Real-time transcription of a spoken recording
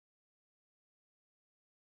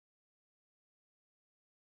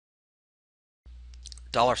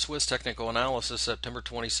Dollar Swiss technical analysis September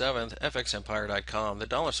 27th, FXEmpire.com. The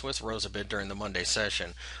dollar Swiss rose a bit during the Monday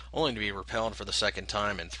session, only to be repelled for the second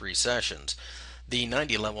time in 3 sessions. The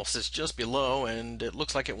 90 level sits just below, and it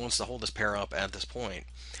looks like it wants to hold this pair up at this point.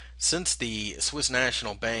 Since the Swiss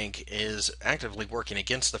National Bank is actively working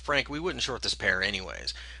against the franc, we wouldn't short this pair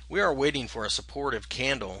anyways. We are waiting for a supportive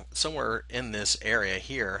candle somewhere in this area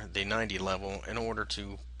here, the 90 level, in order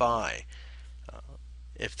to buy.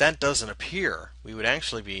 If that doesn't appear, we would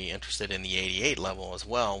actually be interested in the 88 level as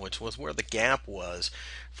well, which was where the gap was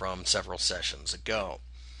from several sessions ago.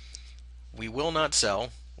 We will not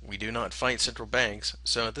sell. We do not fight central banks.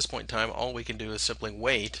 So at this point in time, all we can do is simply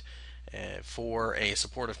wait for a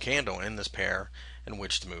supportive candle in this pair in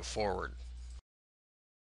which to move forward.